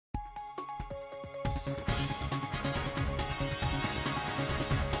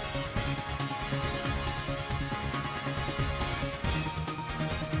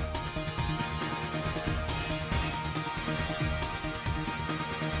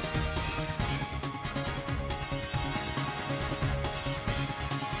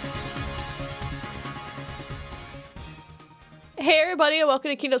Hey everybody, and welcome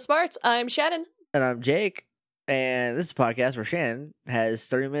to Kingdom Smarts. I'm Shannon. And I'm Jake, and this is a podcast where Shannon has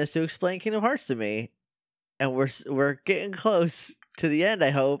 30 minutes to explain Kingdom Hearts to me, and we're getting close to the end. I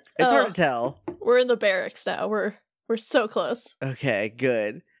hope it's hard to tell. We're in the barracks now. We're so close. Okay,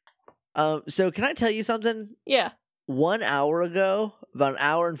 good. So can I tell you something? Yeah. 1 hour ago, about an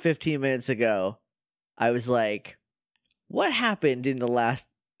hour and 15 minutes ago, I was like, "What happened in the last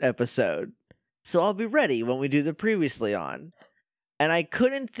episode?" So I'll be ready when we do the previously on. And I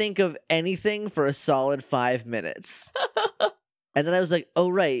couldn't think of anything for a solid 5 minutes. And then I was like,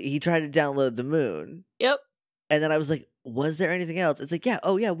 oh, right, he tried to download the moon. Yep. And then I was like, was there anything else? It's like, yeah,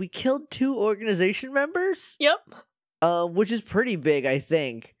 we killed 2 organization members? Yep. Which is pretty big, I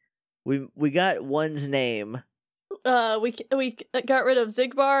think. We got one's name. We got rid of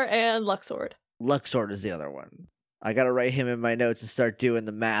Zigbar and Luxord. Luxord is the other one. I gotta write him in my notes and start doing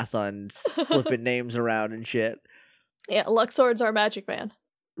the math on flipping names around and shit. Yeah, Luxord's our magic man.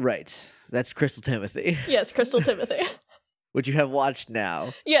 Right. That's Crystal Timothy. Yes, Crystal Timothy. Which you have watched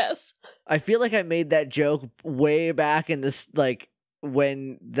now. Yes. I feel like I made that joke way back in this, like,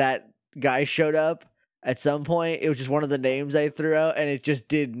 when that guy showed up at some point. It was just one of the names I threw out, and it just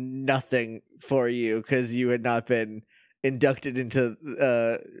did nothing for you because you had not been inducted into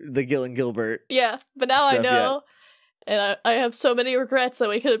the Gil and Gilbert. Yeah, but now I stuff know. Yet. And I have so many regrets that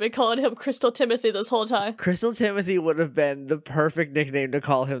we could have been calling him Crystal Timothy this whole time. Crystal Timothy would have been the perfect nickname to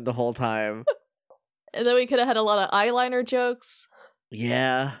call him the whole time. And then we could have had a lot of eyeliner jokes.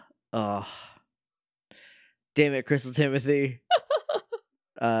 Yeah. Oh. Damn it, Crystal Timothy.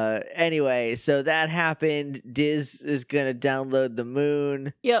 Anyway, so that happened. Diz is gonna download the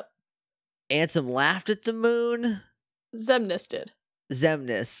moon. Yep. Ansem laughed at the moon. Xemnas did.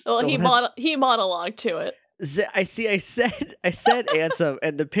 Xemnas. Well, he monologued to it. I said Ansem,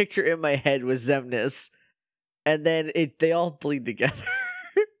 and the picture in my head was Xemnas, and then they all bleed together.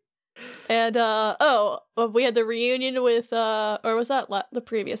 And we had the reunion with or was that the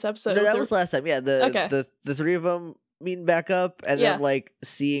previous episode? No, that was last time. Yeah, the 3 of them meeting back up, and then like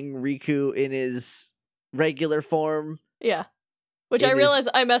seeing Riku in his regular form. Yeah, which I realized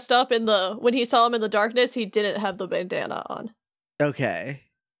I messed up when he saw him in the darkness. He didn't have the bandana on. Okay.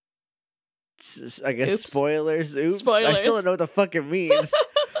 I guess Oops. Spoilers. Oops. Spoilers. I still don't know what the fuck it means.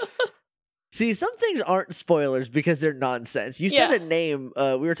 See, some things aren't spoilers because they're nonsense. You said a name,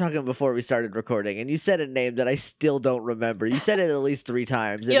 we were talking before we started recording, and you said a name that I still don't remember. You said it at least 3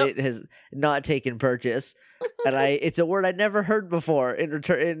 times, and it has not taken purchase. And it's a word I'd never heard before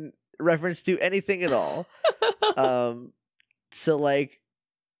in reference to anything at all. So like,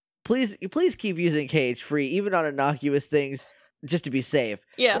 please keep using KH free, even on innocuous things, just to be safe.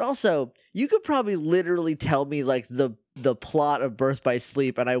 Yeah. But also, you could probably literally tell me like the plot of Birth by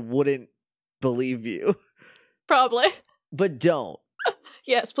Sleep, and I wouldn't believe you. Probably. But don't.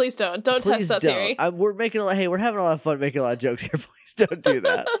 Yes, please don't. Don't Please test that theory. We're having a lot of fun making a lot of jokes here. Please don't do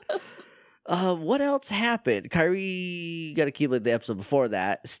that. What else happened? Kairi got a Keyblade the episode before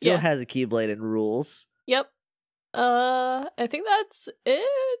that. Still has a Keyblade and rules. Yep. I think that's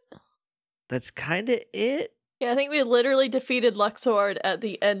it. That's kind of it. Yeah, I think we literally defeated Luxord at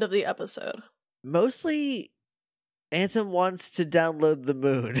the end of the episode. Mostly, Ansem wants to download the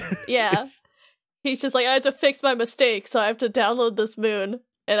moon. Yeah. He's just like, I have to fix my mistake, so I have to download this moon,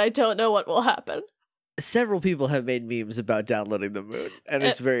 and I don't know what will happen. Several people have made memes about downloading the moon, and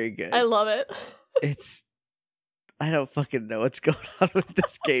it's very good. I love it. I don't fucking know what's going on with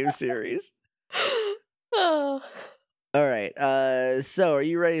this game series. Oh. All right, so are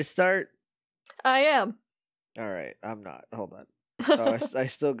you ready to start? I am. All right, I'm not. Hold on. Oh, I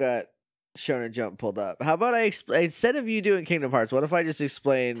still got Shonen Jump pulled up. How about I explain, instead of you doing Kingdom Hearts, what if I just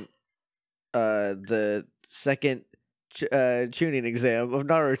explain the second tuning exam of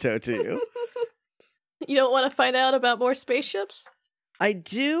Naruto to you? You don't want to find out about more spaceships? I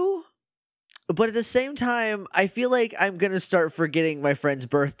do, but at the same time, I feel like I'm going to start forgetting my friends'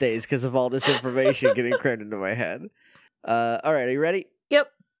 birthdays because of all this information getting crammed into my head. All right, are you ready? Yep.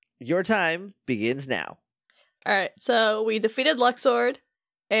 Your time begins now. Alright, so we defeated Luxord,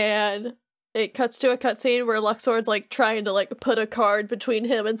 and it cuts to a cutscene where Luxord's like trying to like put a card between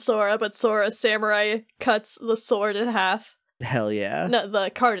him and Sora, but Sora's samurai cuts the sword in half. Hell yeah. No,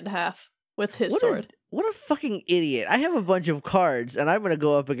 the card in half with his sword. What a fucking idiot. I have a bunch of cards, and I'm gonna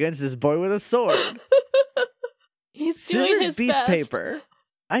go up against this boy with a sword. He's doing Scissors his beats best. paper.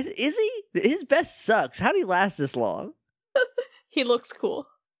 Is he? His best sucks. How do he last this long? He looks cool.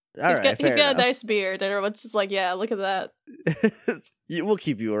 He's got a nice beard, and everyone's just like, yeah, look at that. We'll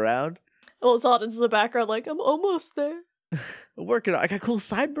keep you around. Well, Zaldan's in the background like, I'm almost there. I'm working on I got cool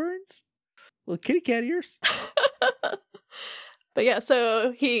sideburns. Little kitty cat ears. But yeah,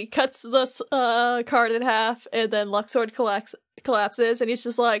 so he cuts this card in half, and then Luxord collapses, and he's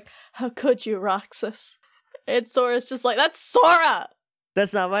just like, "How could you, Roxas?" And Sora's just like, "That's Sora!"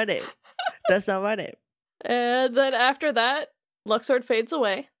 That's not my name. That's not my name. And then after that, Luxord fades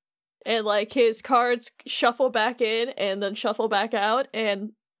away, and like his cards shuffle back in and then shuffle back out,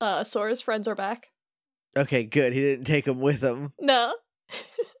 and Sora's friends are back. Okay, good. He didn't take them with him. No,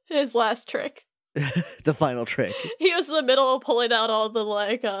 his last trick. The final trick. He was in the middle of pulling out all the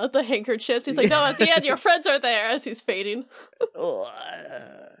like the handkerchiefs. He's like, "No, at the end, your friends are there." As he's fading.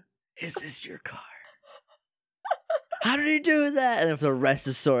 Is this your car? How did he do that? And then for the rest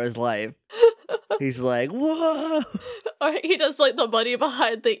of Sora's life, he's like, "Whoa!" Or he does like the money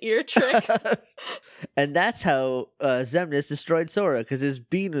behind the ear trick. And that's how Xemnas destroyed Sora, because his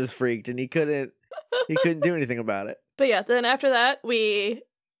bean was freaked and he couldn't do anything about it. But yeah, then after that, we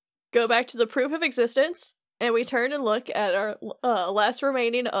go back to the proof of existence, and we turn and look at our last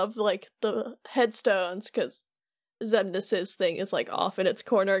remaining of like the headstones, because Xemnas' thing is like off in its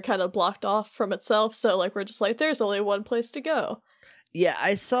corner, kind of blocked off from itself. So like we're just like, there's only one place to go. Yeah,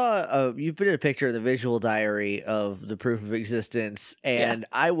 I saw you put in a picture of the visual diary of the proof of existence, and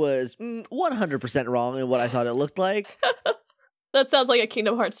I was 100% wrong in what I thought it looked like. That sounds like a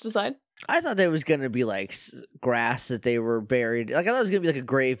Kingdom Hearts design. I thought there was going to be like grass that they were buried. Like I thought it was going to be like a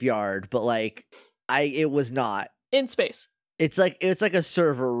graveyard, but like it was not. In space. It's like a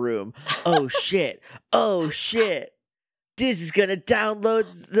server room. Oh shit. Oh shit. This is going to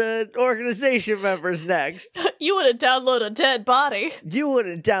download the organization members next. You wouldn't download a dead body. You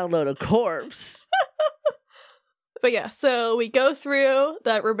wouldn't download a corpse. But yeah, so we go through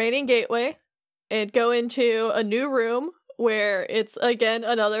that remaining gateway and go into a new room where it's again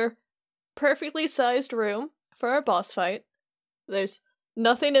another perfectly sized room for our boss fight. There's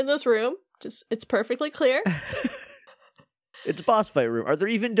nothing in this room, just it's perfectly clear. It's a boss fight room. Are there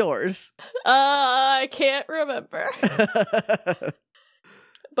even doors? I can't remember.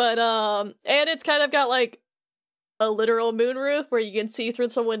 But and it's kind of got like a literal moon roof where you can see through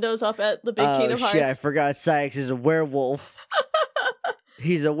some windows up at the big Kingdom Hearts. Oh shit, I forgot Saïx is a werewolf.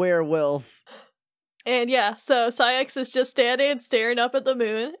 He's a werewolf. And yeah, so Saïx is just standing, staring up at the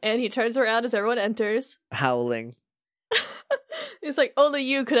moon, and he turns around as everyone enters. Howling. He's like, "Only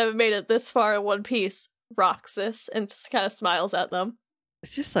you could have made it this far in one piece, Roxas," and just kind of smiles at them.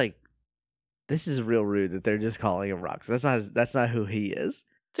 It's just like, this is real rude that they're just calling him Roxas. That's not who he is.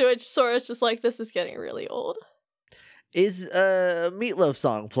 To which Sora's just like, "This is getting really old." Is a Meatloaf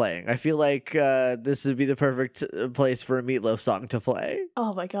song playing? I feel like this would be the perfect place for a Meatloaf song to play.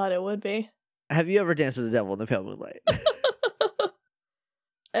 Oh my god, it would be. Have you ever danced with the devil in the pale moonlight?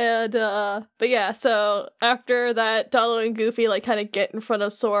 And, but yeah, so after that, Donald and Goofy, like, kind of get in front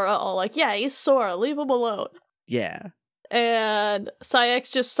of Sora, all like, "Yeah, he's Sora, leave him alone." Yeah. And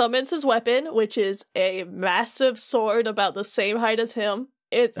Saïx just summons his weapon, which is a massive sword about the same height as him.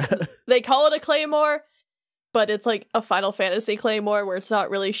 They call it a claymore, but it's like a Final Fantasy claymore where it's not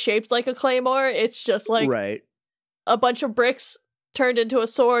really shaped like a claymore. It's just like a bunch of bricks turned into a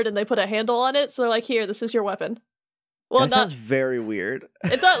sword and they put a handle on it. So they're like, "Here, this is your weapon." Well, that sounds very weird.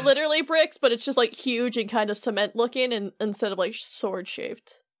 It's not literally bricks, but it's just like huge and kind of cement looking, and instead of like sword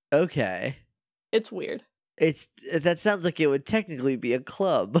shaped. Okay. It's weird. That sounds like it would technically be a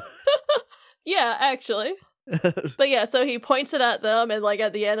club. Yeah, actually. But yeah, so he points it at them, and like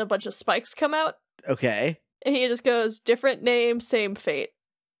at the end, a bunch of spikes come out. Okay. And he just goes, "Different name, same fate."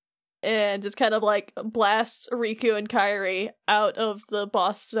 And just kind of like blasts Riku and Kairi out of the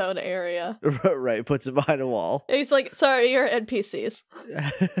boss zone area. Right, puts him behind a wall. And he's like, "Sorry, you're NPCs."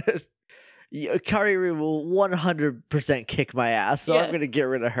 Kairi will 100% kick my ass, so I'm gonna get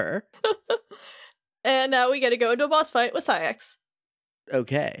rid of her. And now we get to go into a boss fight with Saïx.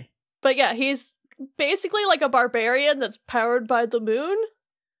 Okay. But yeah, he's basically like a barbarian that's powered by the moon.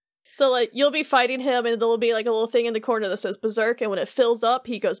 So, like, you'll be fighting him, and there'll be, like, a little thing in the corner that says Berserk, and when it fills up,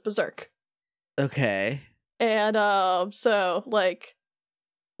 he goes Berserk. Okay. And, so, like,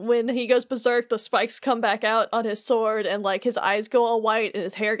 when he goes Berserk, the spikes come back out on his sword, and, like, his eyes go all white, and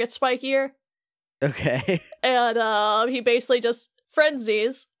his hair gets spikier. Okay. And, he basically just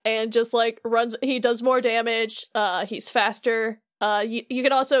frenzies, and just, like, he does more damage, he's faster. You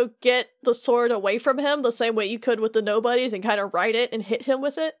can also get the sword away from him the same way you could with the nobodies, and kind of ride it and hit him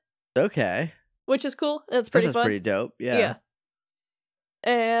with it. Okay. Which is cool. That's pretty fun. That's pretty dope. Yeah.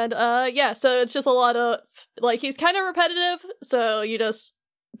 And yeah, so it's just a lot of like he's kind of repetitive, so you just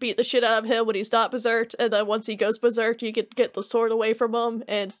beat the shit out of him when he's not berserked, and then once he goes berserked, you get the sword away from him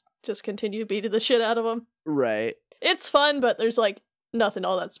and just continue beating the shit out of him. Right. It's fun, but there's like nothing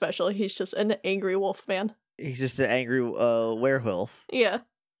all that special. He's just an angry wolf man. He's just an angry werewolf. Yeah.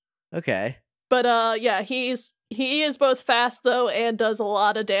 Okay. But yeah, he is both fast though and does a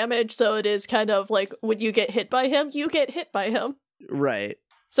lot of damage, so it is kind of like when you get hit by him, you get hit by him. Right.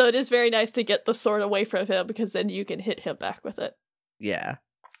 So it is very nice to get the sword away from him because then you can hit him back with it. Yeah.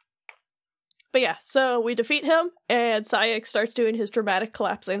 But yeah, so we defeat him and Sayek starts doing his dramatic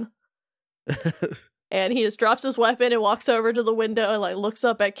collapsing. And he just drops his weapon and walks over to the window and like looks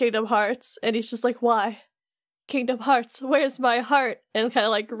up at Kingdom Hearts and he's just like, "Why? Kingdom Hearts, where's my heart?" And kind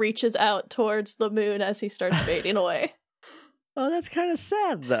of like reaches out towards the moon as he starts fading away. Oh, that's kind of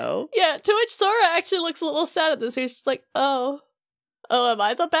sad though. Yeah, to which Sora actually looks a little sad at this. He's just like, oh, am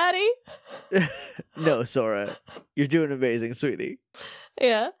I the baddie? No, Sora. You're doing amazing, sweetie.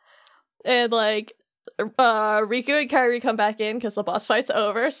 Yeah. And like, Riku and Kairi come back in because the boss fight's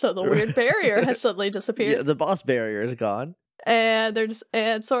over, so the weird barrier has suddenly disappeared. Yeah, the boss barrier is gone. And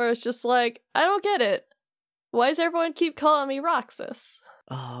Sora's just like, I don't get it. Why does everyone keep calling me Roxas?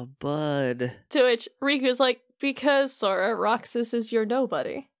 Oh, bud. To which Riku's like, because Sora, Roxas is your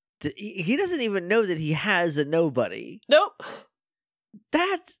nobody. He doesn't even know that he has a nobody. Nope.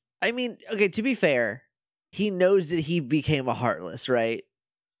 I mean, okay, to be fair, he knows that he became a Heartless, right?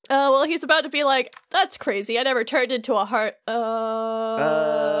 Well, he's about to be like, that's crazy. I never turned into a heart.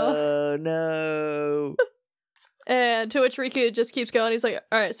 Oh, no. And to which Riku just keeps going. He's like,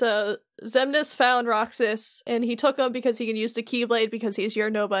 alright, so Xemnas found Roxas, and he took him because he can use the Keyblade because he's your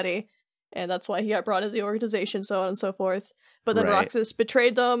nobody. And that's why he got brought into the organization, so on and so forth. But then Right. Roxas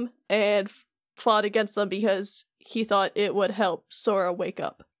betrayed them and fought against them because he thought it would help Sora wake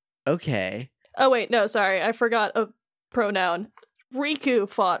up. Okay. Oh, wait, no, sorry. I forgot a pronoun. Riku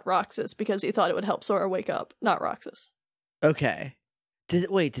fought Roxas because he thought it would help Sora wake up, not Roxas. Okay. Does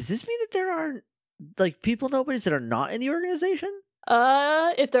this mean that there are, like, people nobodies that are not in the organization?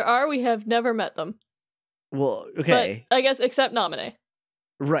 If there are, we have never met them. Well, okay. But I guess except Naminé.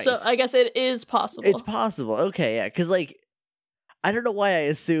 Right. So I guess it is possible. It's possible. Okay, yeah. Because, like, I don't know why I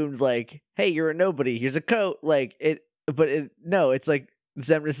assumed, like, hey, you're a nobody. Here's a coat. Like, no, it's like,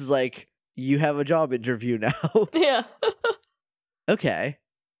 Xemnas is like, you have a job interview now. Yeah. Okay.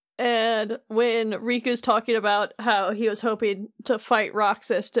 And when Riku's talking about how he was hoping to fight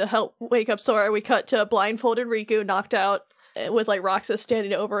Roxas to help wake up Sora, we cut to blindfolded Riku knocked out with like Roxas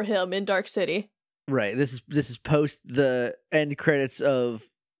standing over him in Dark City. Right. This is post the end credits of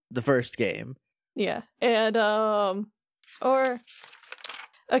the first game. Yeah. And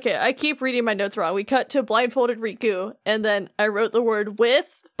okay, I keep reading my notes wrong. We cut to blindfolded Riku, and then I wrote the word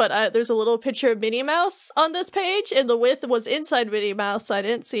with, but there's a little picture of Minnie Mouse on this page, and the with was inside Minnie Mouse, so I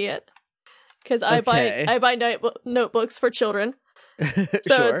didn't see it. Because I buy notebooks for children. So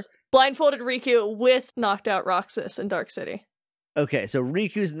Sure. it's blindfolded Riku with knocked out Roxas in Dark City. Okay, so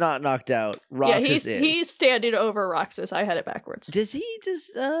Riku's not knocked out. Roxas is. He's standing over Roxas. I had it backwards. Does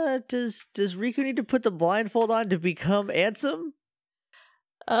Riku need to put the blindfold on to become Ansem?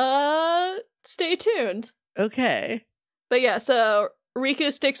 Stay tuned. Okay. But yeah, so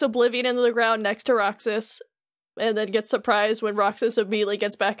Riku sticks Oblivion into the ground next to Roxas, and then gets surprised when Roxas immediately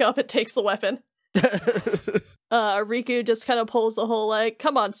gets back up and takes the weapon. Riku just kind of pulls the whole like,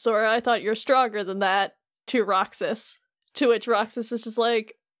 come on, Sora, I thought you're stronger than that, to Roxas. To which Roxas is just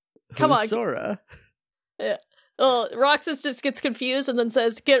like, come on. Sora? Yeah. Well, Roxas just gets confused and then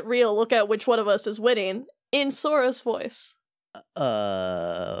says, get real, look at which one of us is winning, in Sora's voice.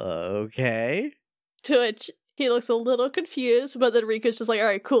 Okay. To which he looks a little confused, but then Riku's just like,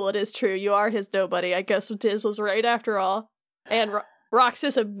 alright, cool, it is true, you are his nobody, I guess Diz was right after all. And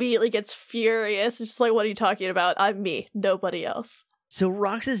Roxas immediately gets furious, it's just like, what are you talking about? I'm me, nobody else. So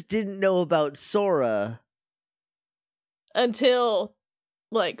Roxas didn't know about Sora until,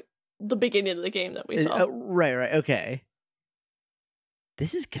 like, the beginning of the game that we saw. Right, okay.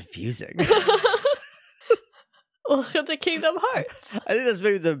 This is confusing. Welcome to Kingdom Hearts. I think that's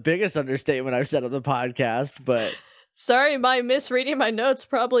maybe the biggest understatement I've said on the podcast, but... Sorry, my misreading my notes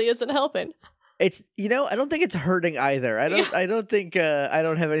probably isn't helping. It's, I don't think it's hurting either. I don't think, I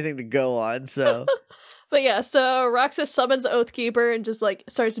don't have anything to go on, so... But yeah, so Roxas summons Oathkeeper and just, like,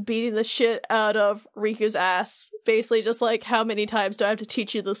 starts beating the shit out of Riku's ass. Basically just like, how many times do I have to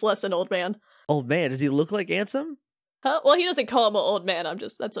teach you this lesson, old man? Old man? Does he look like Ansem? Huh? Well, he doesn't call him an old man,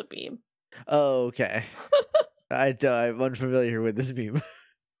 that's a meme. Oh, okay. I'm unfamiliar with this meme.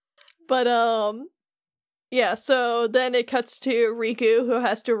 But, yeah, so then it cuts to Riku, who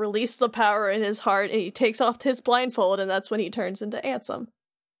has to release the power in his heart, and he takes off his blindfold, and that's when he turns into Ansem.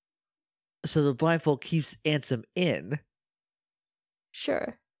 So the blindfold keeps Ansem in?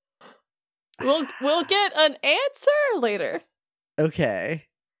 Sure. We'll get an answer later. Okay.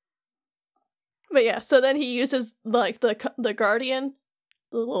 But yeah, so then he uses like the Guardian,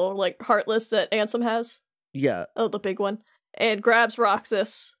 the little like Heartless that Ansem has. Yeah. Oh, the big one. And grabs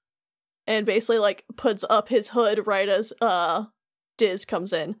Roxas and basically like puts up his hood right as Diz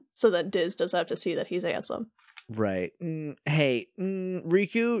comes in. So then Diz does have to see that he's Ansem. Right. Hey,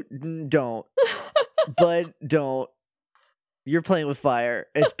 Riku, don't. Bud, don't. You're playing with fire.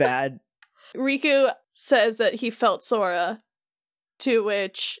 It's bad. Riku says that he felt Sora, to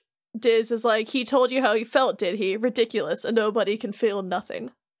which Diz is like, he told you how he felt, did he? Ridiculous, and nobody can feel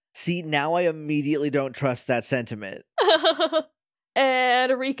nothing. See, now I immediately don't trust that sentiment.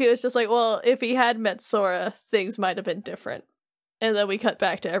 And Riku is just like, well, if he had met Sora, things might have been different. And then we cut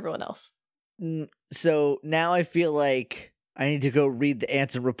back to everyone else. So now I feel like I need to go read the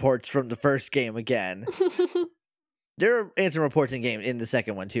Ansem reports from the first game again. There are Ansem reports in the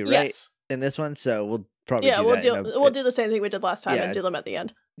second one too, right? Yes. In this one, so we'll probably we'll do the same thing we did last time and do them at the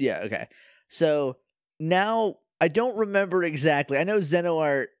end. Yeah, okay. So now I don't remember exactly. I know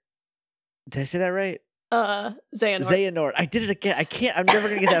Xehanort. Did I say that right? Xehanort. Xehanort. I did it again. I'm never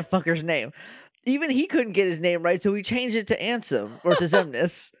gonna get that fucker's name. Even he couldn't get his name right, so he changed it to Ansem or to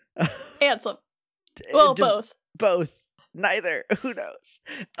Xemnas. Ansem. Well, both. Both. Neither. Who knows?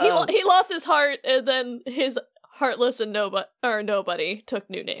 He lost his heart, and then his Heartless and Nobody took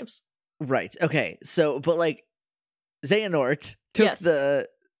new names. Right. Okay. So, but like, Xehanort took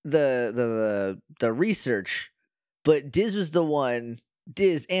the research, but Diz was the one.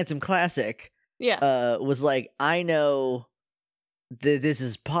 Diz Ansem Classic. Yeah. Was like, I know that this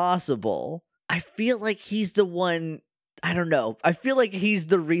is possible. I feel like he's the one. I don't know. I feel like he's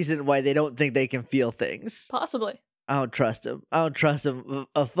the reason why they don't think they can feel things. Possibly. I don't trust him. I don't trust him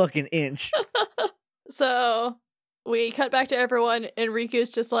a fucking inch. So we cut back to everyone, and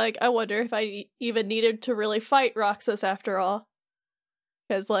Riku's just like, I wonder if I even needed to really fight Roxas after all.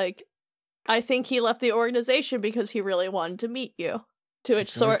 Because, like, I think he left the organization because he really wanted to meet you. To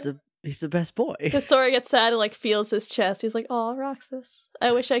which Sora... He's the best boy. Because Sora gets sad and, like, feels his chest. He's like, oh, Roxas.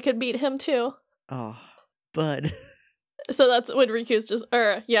 I wish I could meet him, too. Oh, bud. So that's when Riku's just...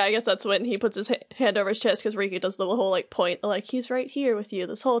 I guess that's when he puts his hand over his chest, because Riku does the whole, like, point, like, he's right here with you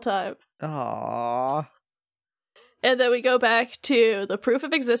this whole time. Aww. And then we go back to the proof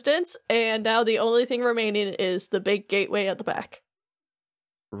of existence, and now the only thing remaining is the big gateway at the back.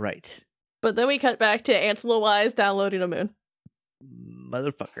 Right. But then we cut back to Ansel Wise downloading a moon.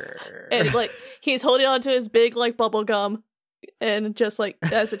 Motherfucker. And, like, he's holding on to his big, like, bubble gum, and just, like,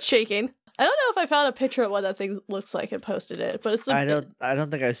 as it's shaking. I don't know if I found a picture of what that thing looks like and posted it, but it's... I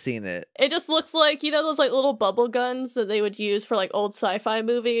don't think I've seen it. It just looks like, you know those, like, little bubble guns that they would use for, like, old sci-fi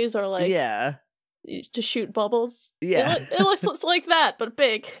movies, or, like... Yeah. To shoot bubbles? Yeah. It looks like that, but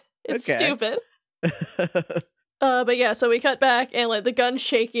big. It's stupid. But yeah, so we cut back, and, like, the gun's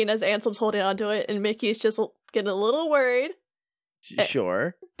shaking as Ansem's holding onto it, and Mickey's just getting a little worried.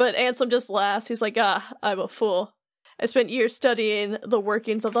 Sure. But Ansem just laughs. He's like, I'm a fool. I spent years studying the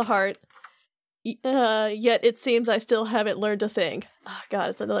workings of the heart, yet it seems I still haven't learned a thing. Oh, God,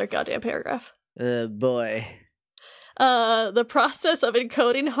 it's another goddamn paragraph. Boy. The process of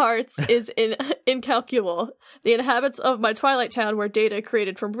encoding hearts is incalculable. The inhabitants of my Twilight Town were data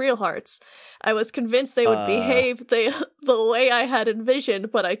created from real hearts. I was convinced they would behave the way I had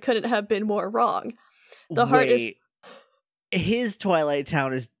envisioned, but I couldn't have been more wrong. The heart is... His Twilight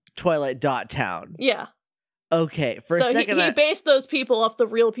Town is Twilight Town. Yeah. Okay, for a second... he based those people off the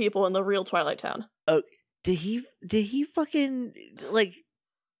real people in the real Twilight Town. Oh, did he fucking, like...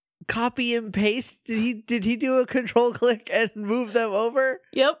 copy and paste? Did he do a control click and move them over?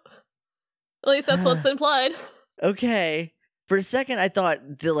 Yep. At least that's what's implied. Okay. For a second I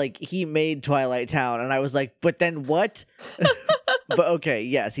thought that, like, he made Twilight Town, and I was like, but then what? But okay,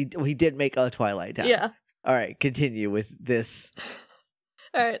 yes, he did make a Twilight Town. Yeah. All right, continue with this.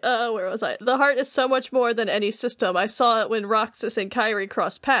 All right, where was I? The heart is so much more than any system. I saw it when Roxas and Kairi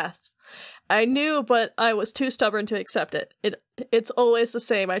crossed paths. I knew, but I was too stubborn to accept it. It's always the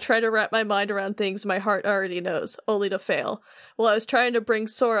same. I try to wrap my mind around things my heart already knows, only to fail. While I was trying to bring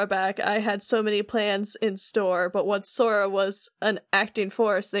Sora back, I had so many plans in store, but once Sora was an acting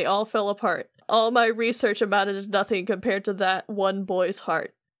force, they all fell apart. All my research amounted to nothing compared to that one boy's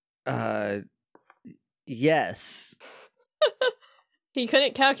heart. Yes. He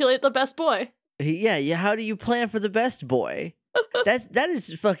couldn't calculate the best boy. Yeah, how do you plan for the best boy? That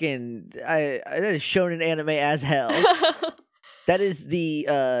is fucking that is shown in anime as hell. That is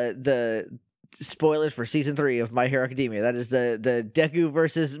the spoilers for season 3 of My Hero Academia. That is the Deku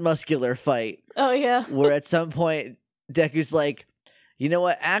versus Muscular fight. Oh yeah. Where at some point Deku's like, you know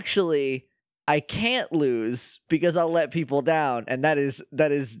what? Actually, I can't lose because I'll let people down, and that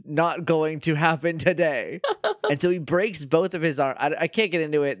is not going to happen today. And so he breaks both of his arms. I can't get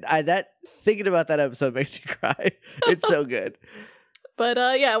into it. Thinking about that episode makes me cry. It's so good. But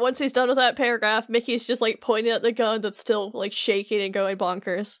yeah, once he's done with that paragraph, Mickey's just like pointing at the gun that's still like shaking and going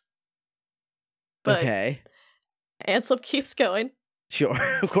bonkers. But okay. Ansem keeps going. Sure,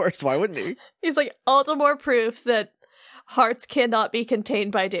 of course. Why wouldn't he? He's like, all the more proof that hearts cannot be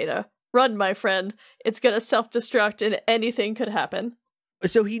contained by data. Run, my friend. It's gonna self-destruct and anything could happen.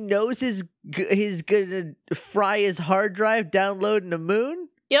 So he knows he's gonna fry his hard drive downloading the moon?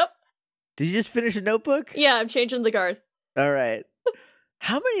 Yep. Did you just finish a notebook? Yeah, I'm changing the guard. All right.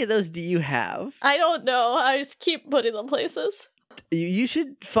 How many of those do you have? I don't know. I just keep putting them places. You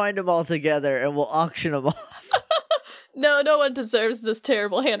should find them all together and we'll auction them off. No one deserves this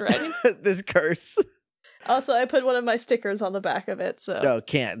terrible handwriting. This curse. Also, I put one of my stickers on the back of it, so... No,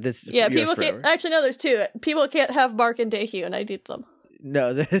 can't. This yeah, yours people forever. can't... Actually, no, there's two. People can't have Mark and Dayhue, and I need them.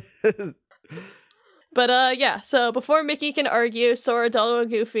 No. But, yeah, so before Mickey can argue, Sora, Donald,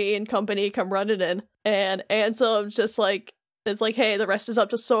 and Goofy and company come running in, and Ansem just, like, is like, hey, the rest is up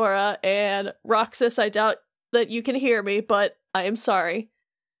to Sora, and Roxas, I doubt that you can hear me, but I am sorry.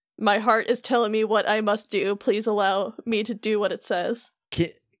 My heart is telling me what I must do. Please allow me to do what it says.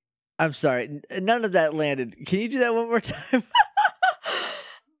 I'm sorry. None of that landed. Can you do that one more time?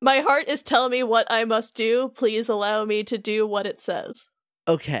 My heart is telling me what I must do. Please allow me to do what it says.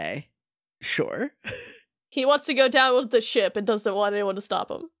 Okay. Sure. He wants to go down with the ship and doesn't want anyone to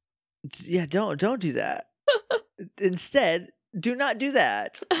stop him. Yeah, don't do that. Instead, do not do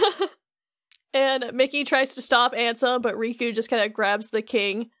that. And Mickey tries to stop Ansem, but Riku just kind of grabs the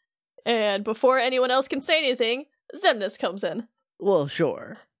king. And before anyone else can say anything, Xemnas comes in. Well,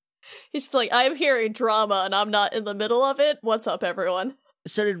 sure. He's just like, I'm hearing drama and I'm not in the middle of it. What's up, everyone?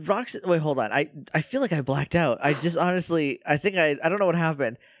 So did Roxas... Wait, hold on. I feel like I blacked out. I just honestly... I think I don't know what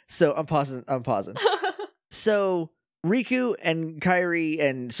happened. So I'm pausing. So Riku and Kairi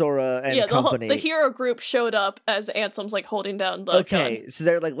and Sora and company... the hero group showed up as Ansem's like holding down the gun. So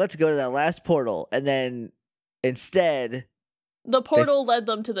they're like, let's go to that last portal. And then instead... The portal led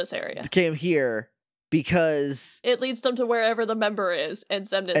them to this area. Came here because... It leads them to wherever the member is, and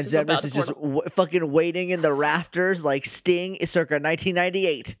Xemnas is about is just fucking waiting in the rafters like Sting circa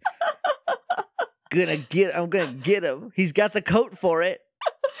 1998. I'm gonna get him. He's got the coat for it.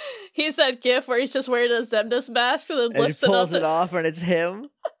 He's that gif where he's just wearing a Xemnas mask and then lifts he pulls it off and it's him.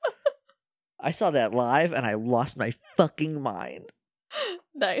 I saw that live and I lost my fucking mind.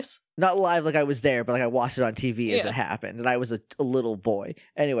 Nice. Not live like I was there, but like I watched it on TV as it happened, and I was a little boy.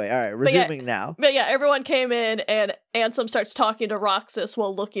 Anyway, all right, resuming now. But yeah, everyone came in, and Ansem starts talking to Roxas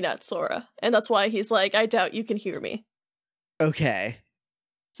while looking at Sora, and that's why he's like, I doubt you can hear me. Okay.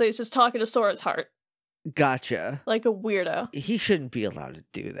 So he's just talking to Sora's heart. Gotcha. Like a weirdo. He shouldn't be allowed to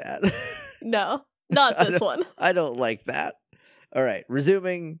do that. No, not this one. I don't like that. All right,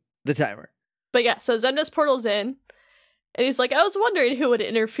 resuming the timer. But yeah, so Xemnas portals in, and he's like, I was wondering who would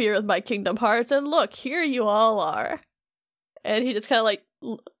interfere with my Kingdom Hearts, and look, here you all are. And he just kind of like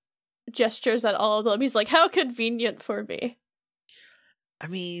gestures at all of them. He's like, how convenient for me. I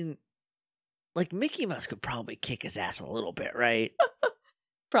mean, like Mickey Mouse could probably kick his ass a little bit, right?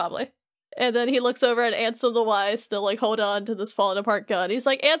 Probably. And then he looks over at Ansem the Wise, still like hold on to this falling apart gun. He's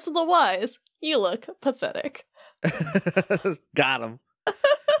like, Ansem the Wise, you look pathetic. Got him.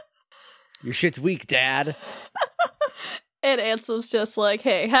 Your shit's weak, Dad. And Ansem's just like,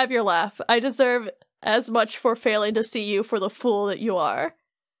 hey, have your laugh. I deserve as much for failing to see you for the fool that you are.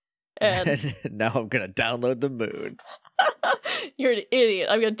 And now I'm gonna download the moon. You're an idiot.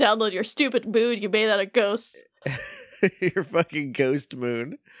 I'm gonna download your stupid moon you made out of ghosts. Your fucking ghost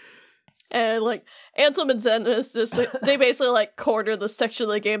moon. And like Ansem and Xemnas just they basically like corner the section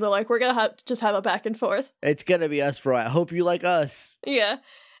of the game. They're like, we're gonna just have a back and forth. It's gonna be us for a while. I hope you like us. Yeah.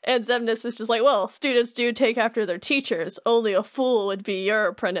 And Xemnas is just like, well, students do take after their teachers. Only a fool would be your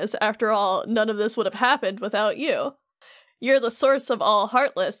apprentice. After all, none of this would have happened without you. You're the source of all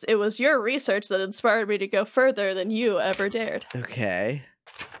Heartless. It was your research that inspired me to go further than you ever dared. Okay.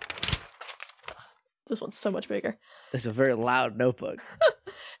 This one's so much bigger. It's a very loud notebook.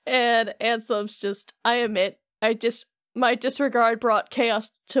 And Ansem's just, I admit, my disregard brought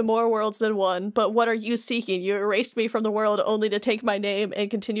chaos to more worlds than one, but what are you seeking? You erased me from the world only to take my name and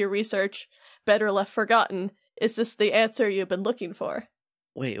continue research. Better left forgotten. Is this the answer you've been looking for?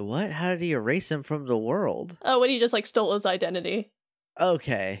 Wait, what? How did he erase him from the world? Oh, when he just, like, stole his identity.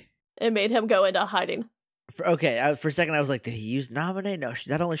 Okay. It made him go into hiding. For a second I was like, did he use Nominate? No,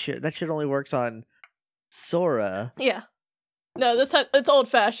 that shit only works on Sora. Yeah. No, this time it's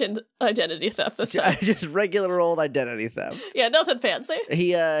old-fashioned identity theft this time. Just regular old identity theft. Yeah, nothing fancy.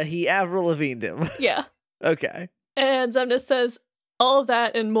 He Avril Lavigne'd him. Yeah. Okay. And Xemnas says, all of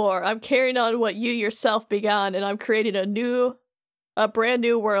that and more. I'm carrying on what you yourself began, and I'm creating a brand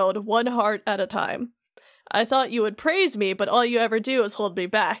new world, one heart at a time. I thought you would praise me, but all you ever do is hold me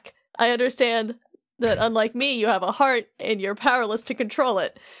back. I understand that unlike me, you have a heart, and you're powerless to control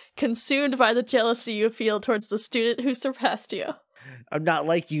it, consumed by the jealousy you feel towards the student who surpassed you. I'm not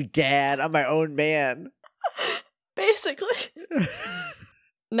like you, Dad. I'm my own man. Basically.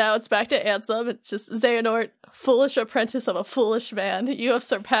 Now it's back to Ansem. It's just Xehanort, foolish apprentice of a foolish man. You have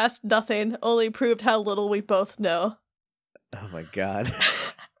surpassed nothing, only proved how little we both know. Oh my god.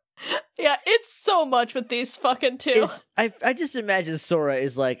 Yeah, it's so much with these fucking two. I just imagine Sora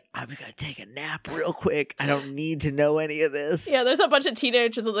is like, I'm gonna take a nap real quick. I don't need to know any of this. Yeah, there's a bunch of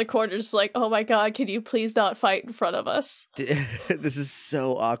teenagers in the corner just like, oh my god, can you please not fight in front of us? This is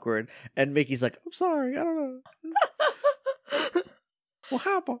so awkward. And Mickey's like, I'm sorry, I don't know. What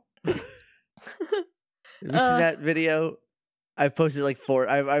happened? Have you seen that video? I've posted like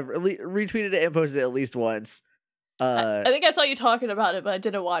I've retweeted it and posted it at least once. I think I saw you talking about it, but I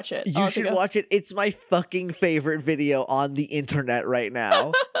didn't watch it. You should watch it. It's my fucking favorite video on the internet right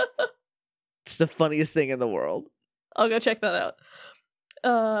now. It's the funniest thing in the world. I'll go check that out.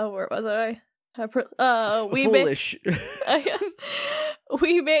 Where was I? Foolish.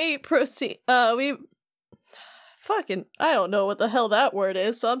 We may proceed. Fucking, I don't know what the hell that word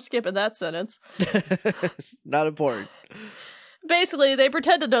is, so I'm skipping that sentence. Not important. Basically, they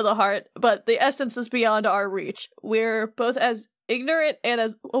pretend to know the heart, but the essence is beyond our reach. We're both as ignorant and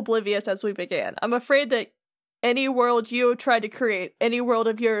as oblivious as we began. I'm afraid that any world you tried to create, any world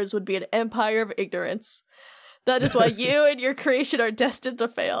of yours, would be an empire of ignorance. That is why you and your creation are destined to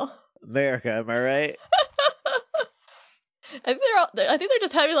fail. America, am I right? I think they're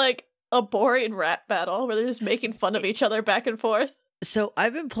just having like a boring rap battle where they're just making fun of each other back and forth. So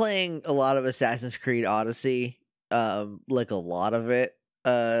I've been playing a lot of Assassin's Creed Odyssey. Like a lot of it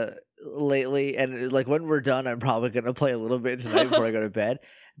lately, and like when we're done I'm probably gonna play a little bit tonight before I go to bed.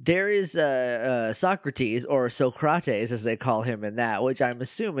 There is Socrates, or Socrates as they call him in that, which I'm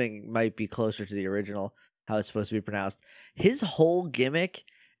assuming might be closer to the original, how it's supposed to be pronounced. His whole gimmick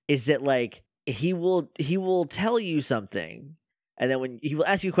is that like he will tell you something, and then when he will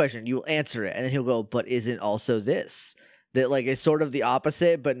ask you a question, you will answer it, and then he'll go, but isn't also this that like it's sort of the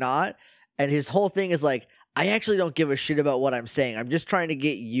opposite but not. And his whole thing is like, I actually don't give a shit about what I'm saying. I'm just trying to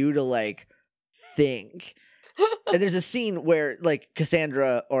get you to like think. And there's a scene where like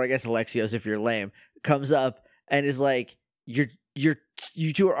Cassandra, or I guess Alexios if you're lame, comes up and is like, you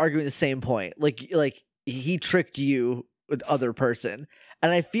two are arguing the same point. Like he tricked you with other person.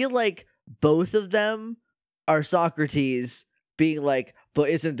 And I feel like both of them are Socrates being like, but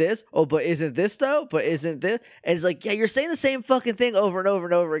isn't this? Oh, but isn't this though? But isn't this? And it's like, yeah, you're saying the same fucking thing over and over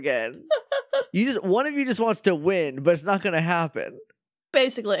and over again. One of you just wants to win, but it's not going to happen.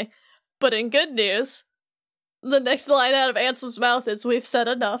 Basically. But in good news, the next line out of Ansel's mouth is, we've said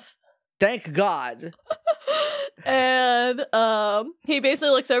enough. Thank God. And he basically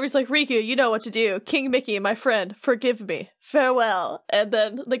looks over, he's like, Riku, you know what to do. King Mickey, my friend, forgive me. Farewell. And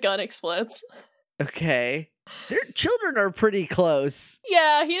then the gun explodes. Okay. Their children are pretty close.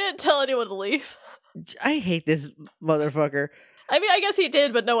 Yeah, he didn't tell anyone to leave. I hate this motherfucker. I mean, I guess he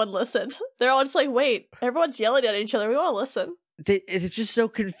did, but no one listened. They're all just like, wait, everyone's yelling at each other. We want to listen. It's just so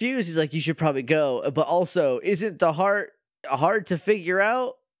confused. He's like, you should probably go. But also, isn't the heart hard to figure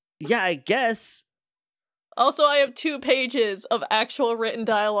out? Yeah, I guess. Also, I have 2 pages of actual written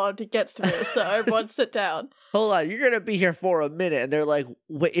dialogue to get through, so everyone sit down. Hold on, you're going to be here for a minute. And they're like,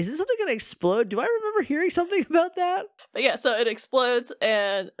 wait, isn't something going to explode? Do I remember hearing something about that? But yeah, so it explodes,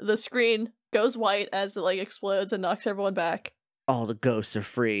 and the screen goes white as it like explodes and knocks everyone back. All the ghosts are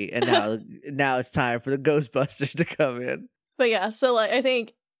free, and now it's time for the Ghostbusters to come in. But yeah, so like I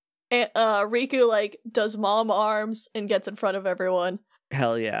think Riku like does mom arms and gets in front of everyone.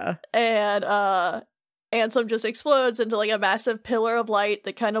 Hell yeah. And Ansem just explodes into like a massive pillar of light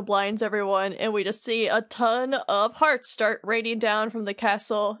that kind of blinds everyone, and we just see a ton of hearts start raining down from the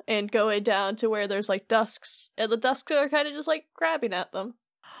castle and going down to where there's like dusks, and the dusks are kind of just like grabbing at them.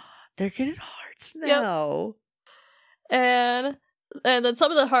 They're getting hearts now. Yep. And then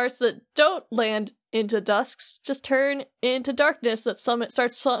some of the hearts that don't land into dusks just turn into darkness that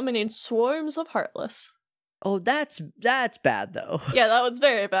starts summoning swarms of Heartless. Oh, that's bad though. Yeah, that one's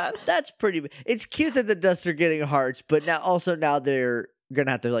very bad. That's pretty. It's cute that the Dusts are getting hearts, but now they're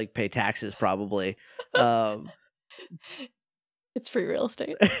gonna have to like pay taxes probably. It's free real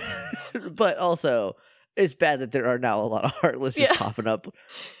estate. But also, It's bad that there are now a lot of Heartless just Yeah. popping up.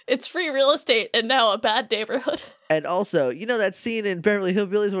 It's free real estate and now a bad neighborhood. And also, you know that scene in Beverly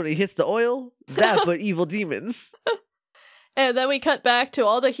Hillbillies when he hits the oil? That, but evil demons. And then we cut back to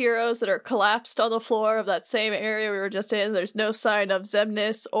all the heroes that are collapsed on the floor of that same area we were just in. There's no sign of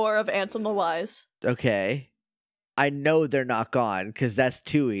Xemnas or of Ansem the Wise. Okay. I know they're not gone, because that's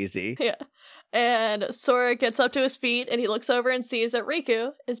too easy. Yeah. And Sora gets up to his feet and he looks over and sees that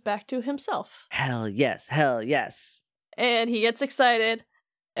Riku is back to himself. Hell yes, hell yes. And he gets excited.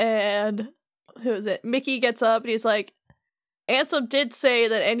 And who is it? Mickey gets up and he's like, Ansem did say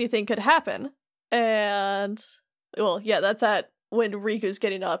that anything could happen. And, well, yeah, that's at when Riku's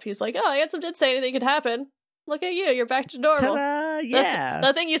getting up. He's like, oh, Ansem did say anything could happen. Look at you, you're back to normal. Ta-da! Yeah.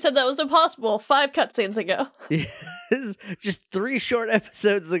 That thing you said that was impossible 5 cutscenes ago. Just 3 short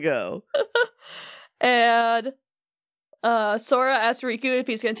episodes ago. And Sora asks Riku if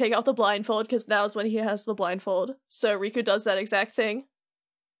he's going to take off the blindfold, because now's when he has the blindfold. So Riku does that exact thing.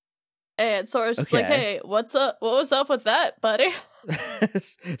 And Sora's just like, hey, what's up? What was up with that, buddy?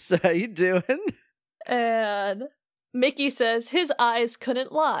 So how you doing? And Mickey says his eyes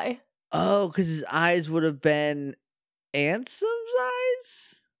couldn't lie. Oh, because his eyes would have been Ansem's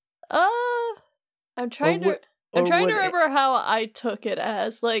eyes? I'm trying to remember how I took it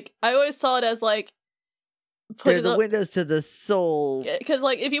as. Like, I always saw it as, like, they're the windows to the soul. Because,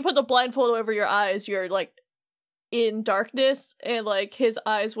 like, if you put the blindfold over your eyes, you're, like, in darkness, and, like, his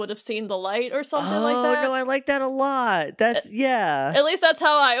eyes would have seen the light or something like that. Oh, no, I like that a lot. That's, yeah. At least that's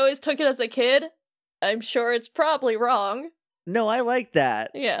how I always took it as a kid. I'm sure it's probably wrong. No, I like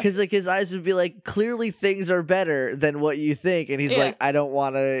that. Yeah. Because, like, his eyes would be like, clearly things are better than what you think. And he's like, I don't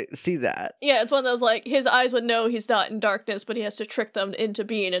want to see that. Yeah, it's one of those, like, his eyes would know he's not in darkness, but he has to trick them into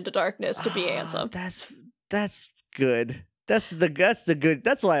being into darkness to be Ansem. That's good. That's good.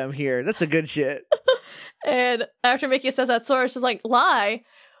 That's why I'm here. That's a good shit. And after Mickey says that, Sora's just like, lie?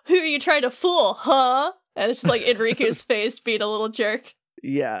 Who are you trying to fool, huh? And it's just like Enriku's face being a little jerk.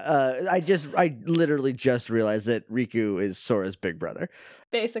 Yeah, I literally just realized that Riku is Sora's big brother.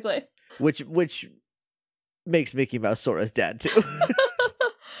 Basically. Which makes Mickey Mouse Sora's dad, too.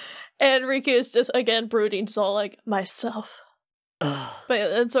 And Riku is just, again, brooding, just all like, myself.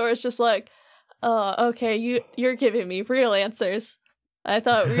 And Sora's just like, oh, okay, you're giving me real answers. I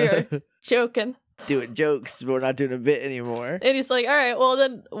thought we were joking. Doing jokes, we're not doing a bit anymore. And he's like, alright, well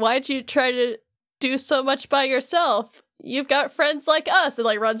then, why'd you try to do so much by yourself? You've got friends like us, and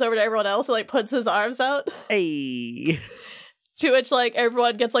like runs over to everyone else and like puts his arms out. Hey. To which like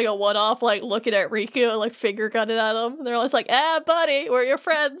everyone gets like a one-off like looking at Riku and like finger gunning at him. And they're always like, buddy, we're your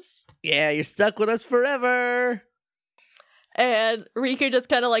friends. Yeah, you're stuck with us forever. And Riku just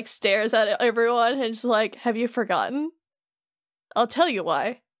kind of like stares at everyone and just like, have you forgotten? I'll tell you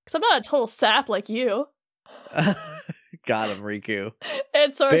why. Because I'm not a total sap like you. Got him, Riku.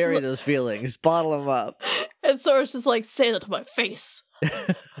 And Sora's bury those feelings. Bottle them up. And Sora's just like, say that to my face.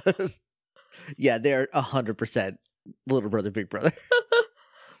 Yeah, they're 100% little brother, big brother.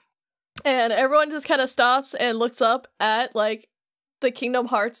 And everyone just kind of stops and looks up at like the Kingdom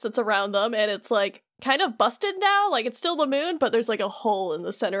Hearts that's around them. And it's like kind of busted now. Like it's still the moon, but there's like a hole in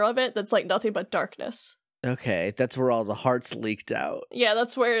the center of it that's like nothing but darkness. Okay, that's where all the hearts leaked out. Yeah,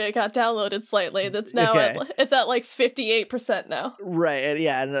 that's where it got downloaded slightly. That's now it's at like 58% now. Right, and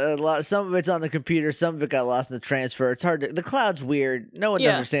yeah, and some of it's on the computer, some of it got lost in the transfer. It's hard to. The cloud's weird. No one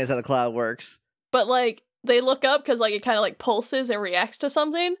understands how the cloud works. But like they look up because like it kind of like pulses and reacts to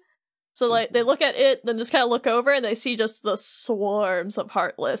something. So like they look at it, then just kind of look over and they see just the swarms of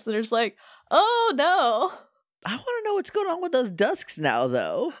Heartless, and they're just like, oh no. I want to know what's going on with those Dusks now,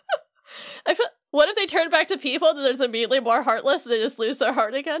 though. What if they turn back to people, then there's immediately more Heartless, and they just lose their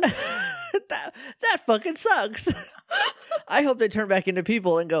heart again? that fucking sucks. I hope they turn back into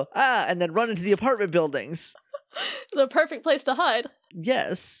people and go, and then run into the apartment buildings. The perfect place to hide.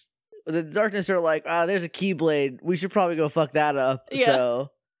 Yes. The darkness are like, there's a Keyblade. We should probably go fuck that up. Yeah.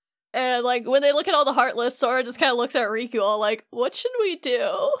 So. And like, when they look at all the Heartless, Sora just kind of looks at Riku all like, what should we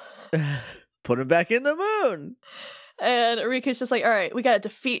do? Put him back in the moon. And Riku's just like, all right, we gotta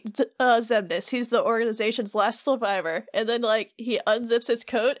defeat Xemnas. He's the organization's last survivor. And then, like, he unzips his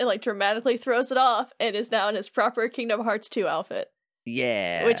coat and, like, dramatically throws it off and is now in his proper Kingdom Hearts 2 outfit.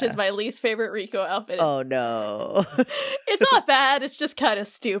 Yeah. Which is my least favorite Riku outfit. Oh, no. It's not bad. It's just kind of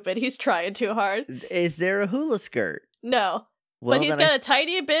stupid. He's trying too hard. Is there a hula skirt? No. Well, but he's got a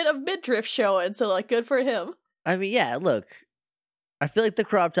tiny bit of midriff showing, so, like, good for him. I mean, yeah, look. I feel like the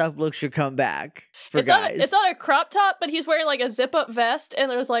crop top look should come back for guys. It's not a crop top, but he's wearing like a zip-up vest,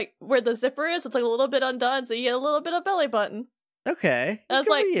 and there's like where the zipper is, it's like a little bit undone, so you get a little bit of belly button. Okay. I was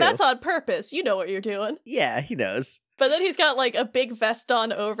Good like, for you. that's on purpose. You know what you're doing. Yeah, he knows. But then he's got like a big vest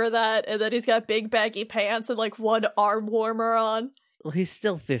on over that, and then he's got big baggy pants and like one arm warmer on. Well, he's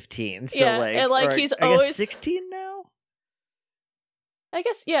still 15, so Yeah, like, and, like, or he's I always- guess 16 now? I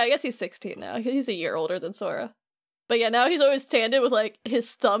guess he's 16 now. He's a year older than Sora. But yeah, now he's always standing with like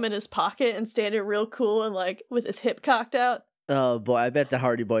his thumb in his pocket and standing real cool and like with his hip cocked out. Oh boy, I bet the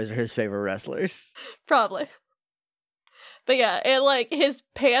Hardy Boys are his favorite wrestlers. Probably. But yeah, and like his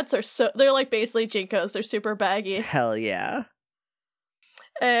pants are they're like basically Jinkos. They're super baggy. Hell yeah.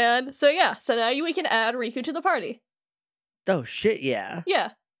 And so yeah, so now we can add Riku to the party. Oh shit, yeah. Yeah.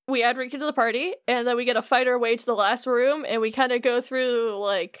 We add Riku to the party, and then we get to fight our way to the last room, and we kind of go through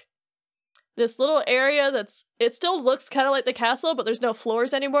like this little area it still looks kind of like the castle, but there's no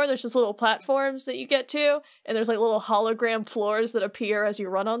floors anymore. There's just little platforms that you get to, and there's like little hologram floors that appear as you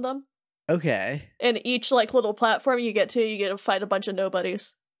run on them. Okay. And each like little platform you get to fight a bunch of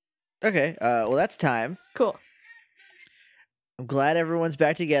nobodies. Okay, well that's time. Cool. I'm glad everyone's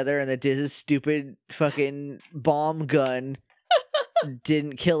back together and that Diz's stupid fucking bomb gun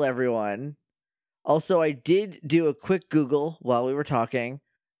didn't kill everyone. Also, I did do a quick Google while we were talking,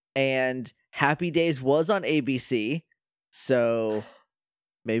 and Happy Days was on ABC, so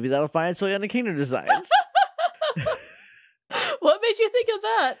maybe that'll find its way onto Kingdom Designs. What made you think of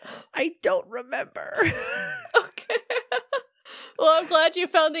that? I don't remember. Okay. Well, I'm glad you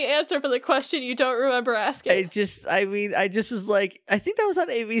found the answer for the question you don't remember asking. I just was like, I think that was on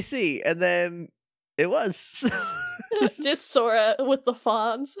ABC, and then it was. Just Sora with the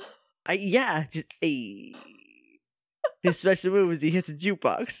fawns. His special move is he hits a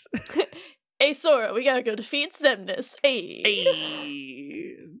jukebox. Hey, Sora, we gotta go defeat Xemnas. Hey.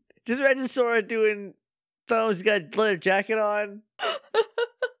 Hey. Just imagine Sora doing thumbs, he's got a leather jacket on.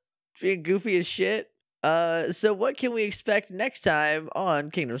 Being goofy as shit. So what can we expect next time on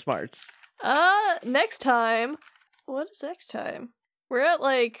Kingdom Smarts? Next time. What is next time?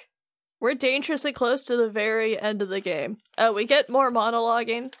 We're dangerously close to the very end of the game. We get more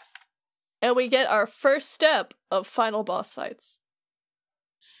monologuing, and we get our first step of final boss fights.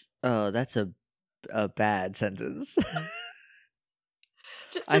 Oh, that's a bad sentence.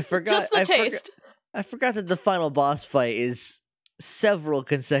 Just I forgot the taste. I forgot that the final boss fight is several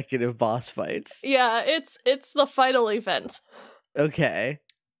consecutive boss fights. Yeah, it's the final event. Okay.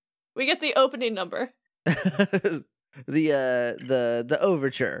 We get the opening number. the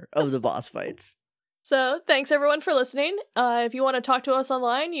overture of the boss fights. So, thanks everyone for listening. If you want to talk to us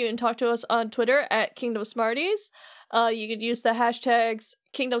online, you can talk to us on Twitter at Kingdom Smarties. You can use the hashtags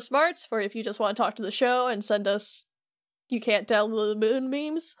Kingdom Smarts for if you just want to talk to the show and send us "you can't download the moon"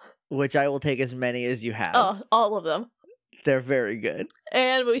 memes. Which I will take as many as you have. Oh, all of them. They're very good.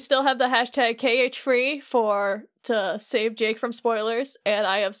 And we still have the hashtag KHFree to save Jake from spoilers. And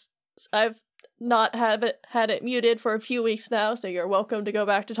I've not had it muted for a few weeks now, so you're welcome to go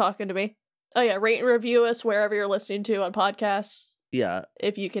back to talking to me. Oh yeah, rate and review us wherever you're listening to on podcasts. Yeah.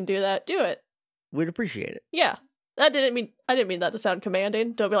 If you can do that, do it. We'd appreciate it. Yeah. I didn't mean that to sound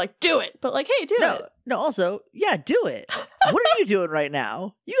commanding. Don't be like, do it, but like, hey, do it. No, also, yeah, do it. What are you doing right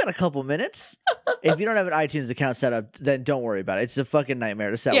now? You got a couple minutes. If you don't have an iTunes account set up, then don't worry about it. It's a fucking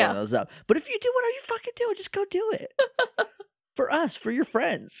nightmare to set one of those up. But if you do, what are you fucking doing? Just go do it. For us, for your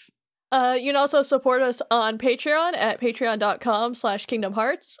friends. You can also support us on Patreon at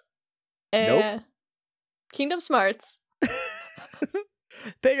patreon.com/kingdomhearts. Nope. Kingdom Smarts.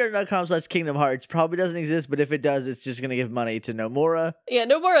 Patreon.com/Kingdom Hearts probably doesn't exist, but if it does, it's just going to give money to Nomura. Yeah,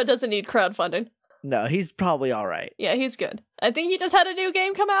 Nomura doesn't need crowdfunding. No, he's probably all right. Yeah, he's good. I think he just had a new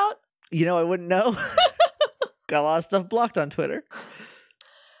game come out. You know, I wouldn't know. Got a lot of stuff blocked on Twitter.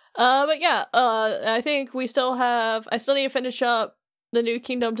 But yeah, I think I still need to finish up the new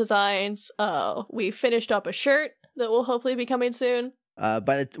Kingdom designs. We finished up a shirt that will hopefully be coming soon.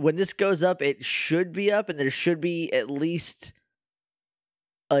 When this goes up, it should be up, and there should be at least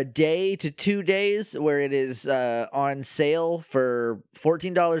a day to 2 days where it is on sale for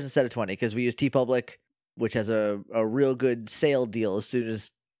 $14 instead of $20, because we use TeePublic, which has a real good sale deal as soon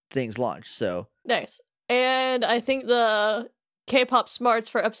as things launch. So nice. And I think the K-pop Smarts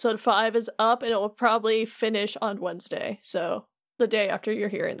for episode 5 is up, and it will probably finish on Wednesday, so the day after you're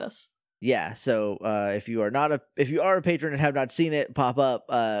hearing this. Yeah, so if you are a patron and have not seen it pop up,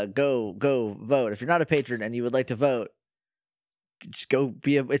 go vote. If you're not a patron and you would like to vote, just go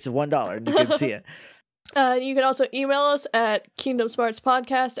it's $1 and you can see it. You can also email us at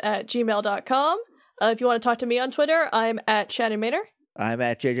kingdomsmartspodcast@gmail.com. If you want to talk to me on Twitter, I'm at Shannon Maynor. I'm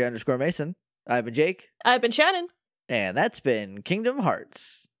at JJ_Mason. I've been Jake. I've been Shannon. And that's been Kingdom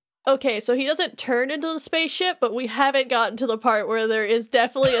Hearts. Okay, so he doesn't turn into the spaceship, but we haven't gotten to the part where there is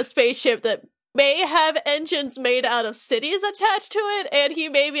definitely a spaceship that may have engines made out of cities attached to it, and he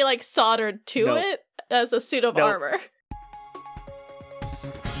may be like soldered to Nope. it as a suit of Nope. armor.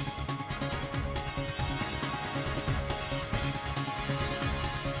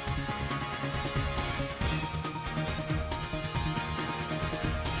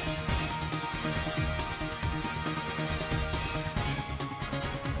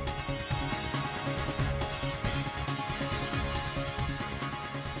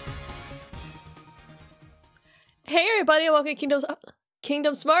 Hey everybody, welcome to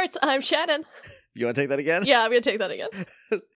Kingdom Smarts. I'm Shannon. You want to take that again? Yeah, I'm gonna take that again.